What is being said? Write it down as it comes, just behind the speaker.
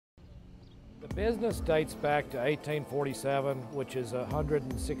The business dates back to 1847, which is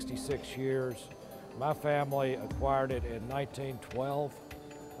 166 years. My family acquired it in 1912,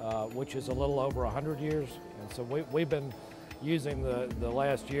 which is a little over 100 years. And so we've been using the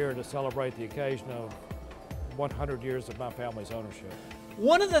last year to celebrate the occasion of 100 years of my family's ownership.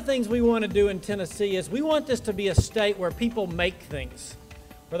 One of the things we want to do in Tennessee is we want this to be a state where people make things,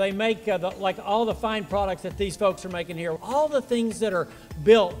 where they make like all the fine products that these folks are making here, all the things that are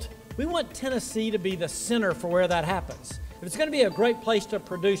built. We want Tennessee to be the center for where that happens. If it's going to be a great place to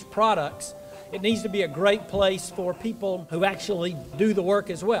produce products, it needs to be a great place for people who actually do the work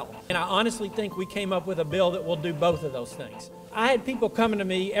as well. And I honestly think we came up with a bill that will do both of those things. I had people coming to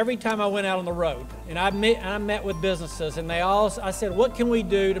me every time I went out on the road, and I met with businesses, and I said, what can we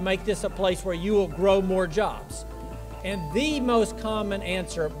do to make this a place where you will grow more jobs? And the most common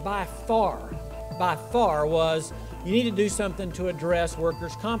answer by far was, you need to do something to address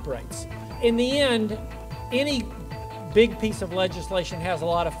workers' comp rates. In the end, any big piece of legislation has a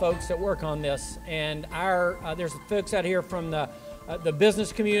lot of folks that work on this, and there's folks out here from the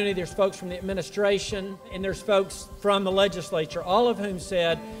business community, there's folks from the administration, and there's folks from the legislature, all of whom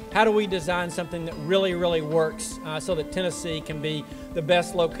said, how do we design something that really, really works so that Tennessee can be the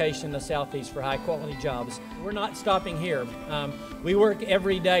best location in the Southeast for high quality jobs? We're not stopping here. We work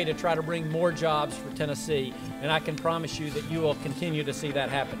every day to try to bring more jobs for Tennessee, and I can promise you that you will continue to see that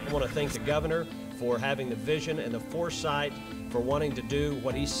happen. I want to thank the governor for having the vision and the foresight for wanting to do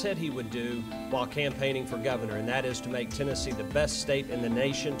what he said he would do while campaigning for governor, and that is to make Tennessee the best state in the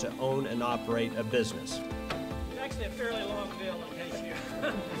nation to own and operate a business. It's actually a fairly long bill in case you...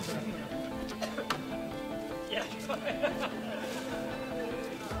 Yeah.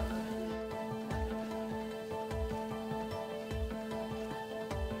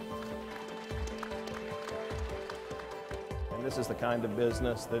 And this is the kind of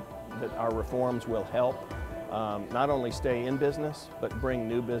business that our reforms will help not only stay in business, but bring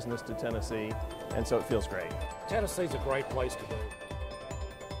new business to Tennessee, and so it feels great. Tennessee's a great place to be.